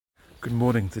Good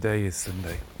morning, today is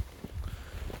Sunday.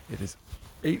 It is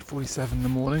 8:47 in the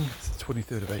morning, it's the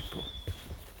 23rd of April.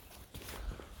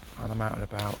 And I'm out and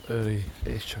about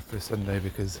early-ish for Sunday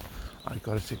because I've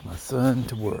got to take my son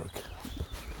to work.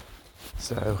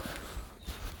 So,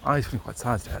 I was feeling quite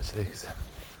tired today actually because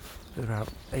there's about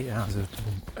 8 hours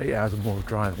or more of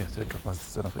driving. I have to drop my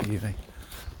son off at uni.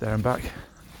 There and back.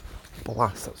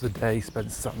 Blast, that was the day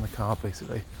spent sat in the car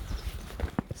basically.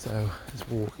 So this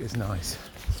walk is nice.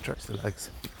 Stretch the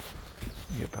legs.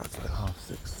 You get back to like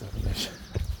 6:30, 7ish.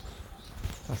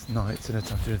 That's night, so no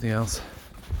time to do anything else.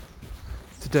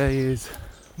 Today is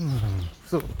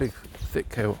sort of big thick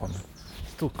coat on.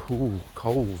 Still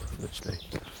cold literally.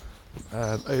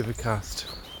 Overcast,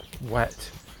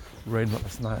 wet, rained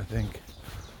last night I think.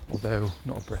 Although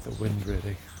not a breath of wind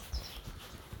really.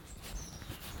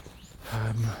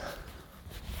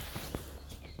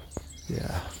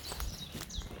 Yeah.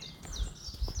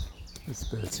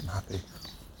 The birds seem happy.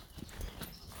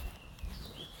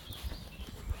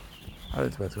 I don't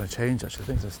think it's going to change actually. I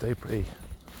think it's going to stay pretty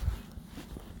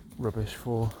rubbish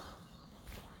for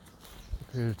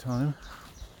a period of time.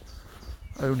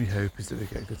 Only hope is that we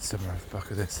get a good summer off the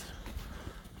back of this.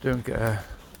 Don't get a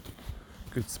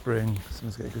good spring,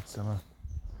 someone's get a good summer.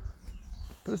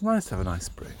 But it's nice to have a nice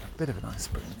spring, a bit of a nice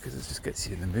spring, because it just gets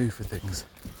you in the mood for things.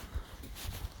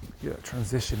 You get a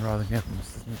transition rather than getting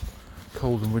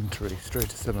cold and wintry straight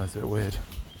to summer is a bit weird.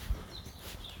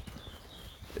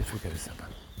 If we get a summer.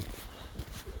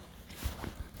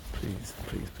 Please.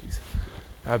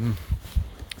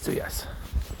 So yes,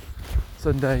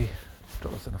 Sunday,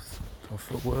 dropped my son off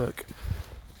for work.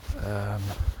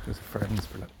 With friends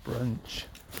for like brunch,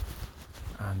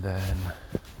 and then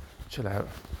chill out.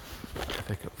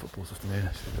 FA Cup football this afternoon,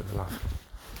 actually, a bit of a laugh.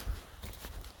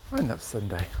 And that's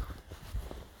Sunday.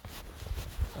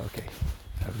 Okay,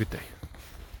 have a good day.